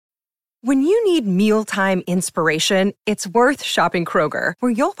When you need mealtime inspiration, it's worth shopping Kroger,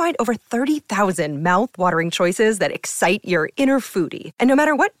 where you'll find over 30,000 mouth-watering choices that excite your inner foodie. And no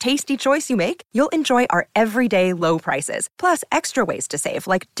matter what tasty choice you make, you'll enjoy our everyday low prices, plus extra ways to save,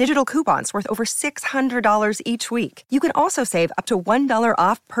 like digital coupons worth over $600 each week. You can also save up to $1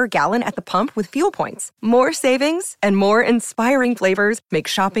 off per gallon at the pump with fuel points. More savings and more inspiring flavors make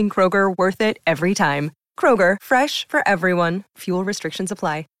shopping Kroger worth it every time. Kroger, fresh for everyone. Fuel restrictions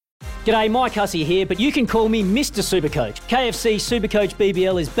apply. G'day, Mike Hussey here, but you can call me Mr. Supercoach. KFC Supercoach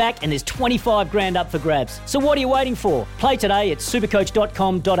BBL is back and there's 25 grand up for grabs. So what are you waiting for? Play today at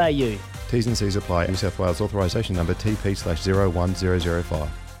supercoach.com.au. T's and C's apply. New South Wales authorisation number TP/01005.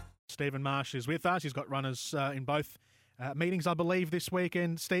 Stephen Marsh is with us. He's got runners in both meetings, I believe, this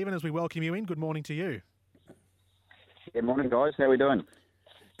weekend. Stephen, as we welcome you in, good morning to you. Good morning, guys. How are we doing?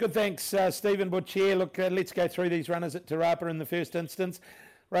 Good, thanks, Stephen Butch here. Look, let's go through these runners at Te Rapa in the first instance.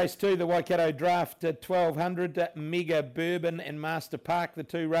 Race 2, the Waikato Draft 1200, Mega Bourbon and Master Park, the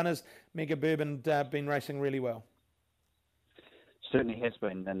two runners. Mega Bourbon been racing really well. Certainly has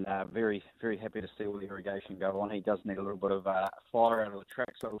been, and very, very happy to see all the irrigation go on. He does need a little bit of fire out of the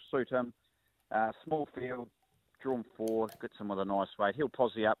track, so it'll suit him. Small field, drawn 4, gets him with a nice weight. He'll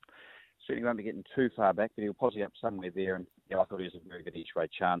posse up. Certainly won't be getting too far back, but he'll posse up somewhere there. And yeah, I thought he was a very good each-way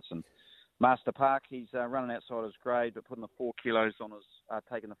chance. And Master Park, he's running outside his grade, but putting the 4 kilos on his,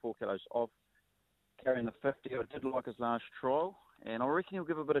 taking the 4 kilos off, carrying the 50. I did like his last trial, and I reckon he'll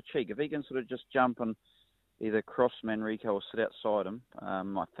give a bit of cheek. If he can sort of just jump and either cross Manrico or sit outside him,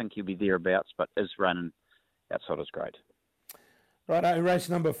 I think he'll be thereabouts, but is running outside his grade. Righto, race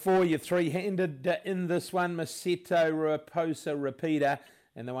number 4, you're three-handed in this one, Maseto Raposa Repeater,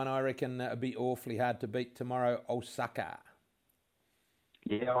 and the one I reckon would be awfully hard to beat tomorrow, Osaka.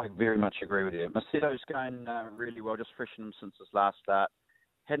 Yeah, I very much agree with you. Maseto's going really well, just freshened him since his last start.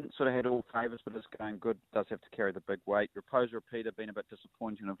 Hadn't sort of had all favours, but is going good. Does have to carry the big weight. Raposa Repeater been a bit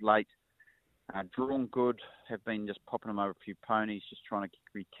disappointing of late. Drawn good, have been just popping him over a few ponies, just trying to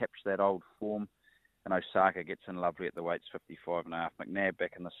recapture that old form. And Osaka gets in lovely at the weights, 55.5. McNabb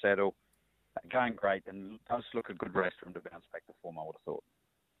back in the saddle. Going great, and does look a good race for him to bounce back to form, I would have thought.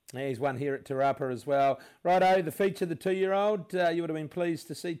 He's one here at Te Rapa as well. Righto, the feature, the 2-year-old. You would have been pleased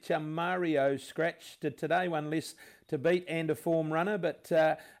to see Chamario scratched today, one less to beat and a form runner. But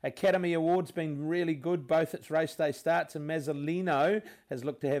Academy Award's been really good, both its race day starts, and Mazzolino has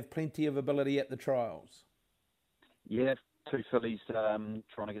looked to have plenty of ability at the trials. Yeah, 2 fillies trying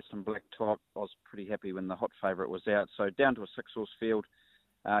to get some black top. I was pretty happy when the hot favourite was out. So down to a 6-horse field.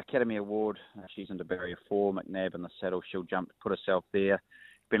 Academy Award, she's into barrier 4. McNabb in the saddle, she'll jump, put herself there.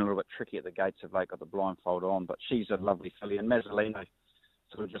 Been a little bit tricky at the gates of late, got the blindfold on, but she's a lovely filly. And Mazzolino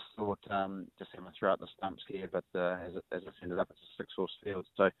sort of just thought just having to throw out the stumps here, but as it's ended up, it's a 6-horse field.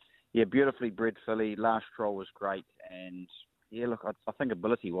 So, yeah, beautifully bred filly. Last trial was great. And, yeah, look, I think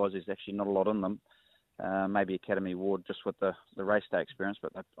ability-wise, there's actually not a lot in them. Maybe Academy Award just with the race day experience,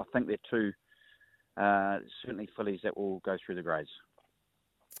 but I think they're two certainly fillies that will go through the grades.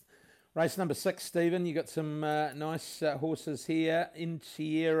 Race number 6, Stephen. You got some nice horses here.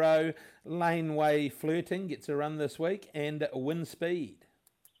 Inciero, Laneway Flirting gets a run this week, and Win Speed.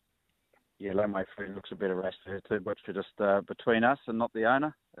 Yeah, Laneway Flirting looks a better race for her too, but for just between us and not the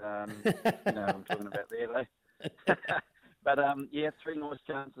owner. You know what I'm talking about there, though. But yeah, 3 nice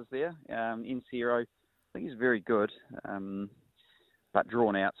chances there. Inciero, I think he's very good. But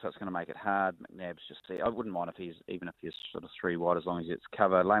drawn out, so it's going to make it hard. McNabb's just I wouldn't mind even if he's sort of 3 wide, as long as it's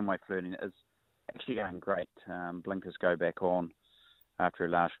cover. Laneway Flirting is actually going great. Blinkers go back on after her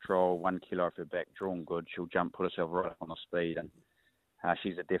last trial. 1 kilo off her back, drawn good. She'll jump, put herself right up on the speed, and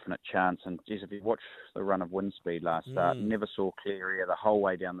she's a definite chance. And geez, if you watch the run of Wind Speed last start, never saw clear air the whole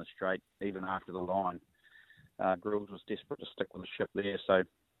way down the straight, even after the line. Grills was desperate to stick with the ship there, so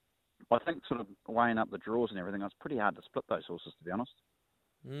I think sort of weighing up the draws and everything, it's pretty hard to split those horses, to be honest.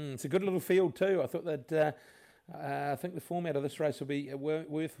 It's a good little field too. I thought that I think the format of this race will be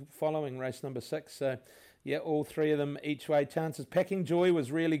worth following, race number 6. So, yeah, all 3 of them each way chances. Packing Joy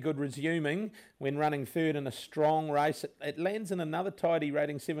was really good resuming when running third in a strong race. It lands in another tidy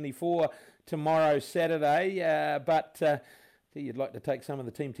rating 74 tomorrow, Saturday. But you'd like to take some of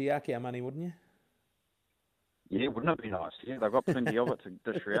the Team Tiaki money, wouldn't you? Yeah, wouldn't it be nice? Yeah, they've got plenty of it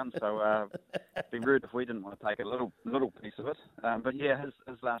to dish around, so it'd be rude if we didn't want to take a little piece of it. But yeah,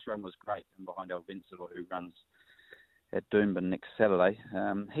 his last run was great, and behind El Vencedor, who runs at Doomben next Saturday.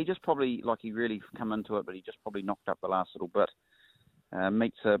 He just probably, he really come into it, but he just probably knocked up the last little bit.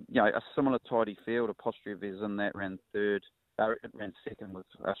 Meets a similar tidy field. Apostrophe is in that, ran third. It ran second with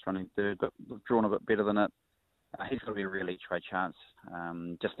us running third, but we've drawn a bit better than it. He's got to be a real each way chance.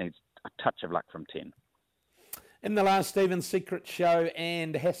 Just needs a touch of luck from 10. In the last, Stephen, Secret Show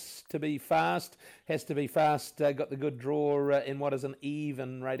and Has to Be Fast. Has to Be Fast got the good draw in what is an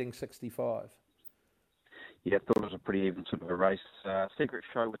even rating 65. Yeah, I thought it was a pretty even sort of a race. Secret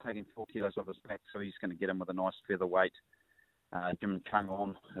Show, we're taking 4 kilos off his back, so he's going to get him with a nice featherweight. Jim Chung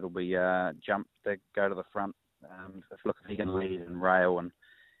on, it'll be jump to go to the front. Look if he can lead and rail. And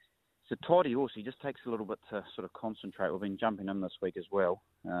it's a tidy horse. He just takes a little bit to sort of concentrate. We've been jumping him this week as well.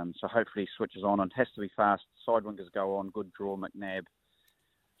 So hopefully he switches on and Has to Be Fast. Sidewingers go on. Good draw, McNabb.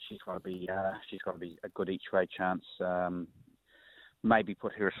 She's got to be a good each way chance. Maybe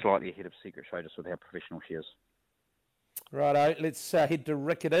put her slightly ahead of Secret Show just with how professional she is. Righto, let's head to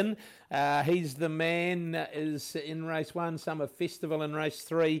Riccarton. He's the man, is in race 1, Summer Festival in race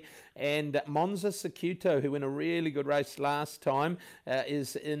 3, and Monza Secuto, who won a really good race last time,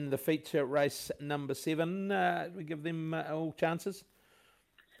 is in the feature race number 7. We give them all chances?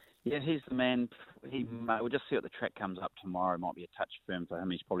 Yeah, he's the man. We'll just see what the track comes up tomorrow. Might be a touch firm for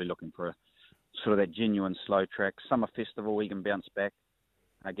him. He's probably looking for a sort of that genuine slow track. Summer Festival, he can bounce back,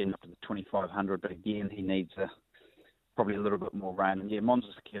 getting up to the 2500, but again, he needs probably a little bit more rain. And yeah, Monza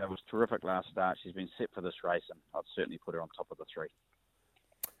Secuto was terrific last start. She's been set for this race, and I'd certainly put her on top of the 3.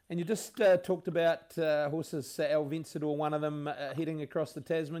 And you just talked about horses, El Vencedor, one of them, heading across the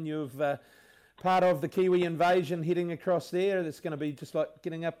Tasman. You've part of the Kiwi invasion heading across there. It's going to be just like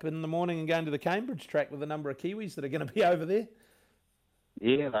getting up in the morning and going to the Cambridge track with a number of Kiwis that are going to be over there.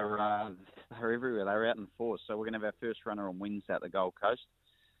 Yeah, they're everywhere. They're out in force. So we're going to have our first runner on Wednesday at the Gold Coast.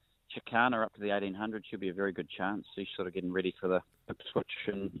 Chicana up to the 1800 should be a very good chance. She's sort of getting ready for the Ipswich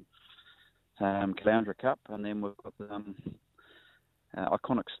and Caloundra Cup. And then we've got the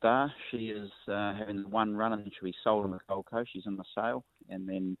Iconic Star. She is having one run and she'll be sold on the Gold Coast. She's in the sale. And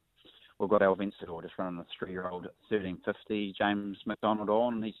then we've got El Vencedor just running a 3-year-old at 1350. James McDonald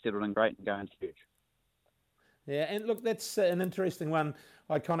on, and he's settled in great and going huge. Yeah, and look, that's an interesting one.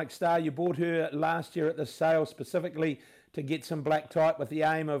 Iconic Star, you bought her last year at the sale specifically to get some black type with the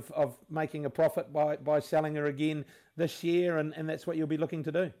aim of making a profit by selling her again this year, and that's what you'll be looking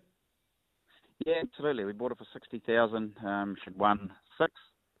to do. Yeah, absolutely. We bought her for 60,000. She'd won 6,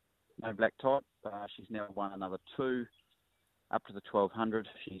 no black type. She's now won another 2, up to the 1200.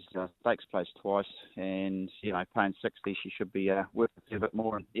 She's stakes placed twice, and paying 60, she should be worth a fair bit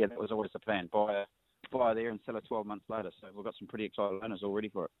more. And yeah, that was always the plan. Buy her there and sell her 12 months later. So we've got some pretty excited owners all ready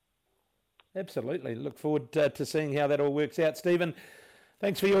for it. Absolutely. Look forward to seeing how that all works out. Stephen,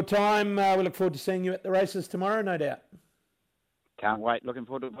 thanks for your time. We look forward to seeing you at the races tomorrow, no doubt. Can't wait. Looking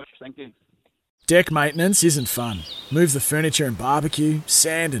forward to it, Bush. Thank you. Deck maintenance isn't fun. Move the furniture and barbecue,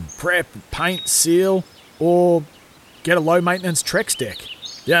 sand and prep, paint, seal, or get a low-maintenance Trex deck.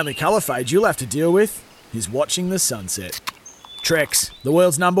 The only colour fade you'll have to deal with is watching the sunset. Trex, the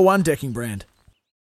world's #1 decking brand.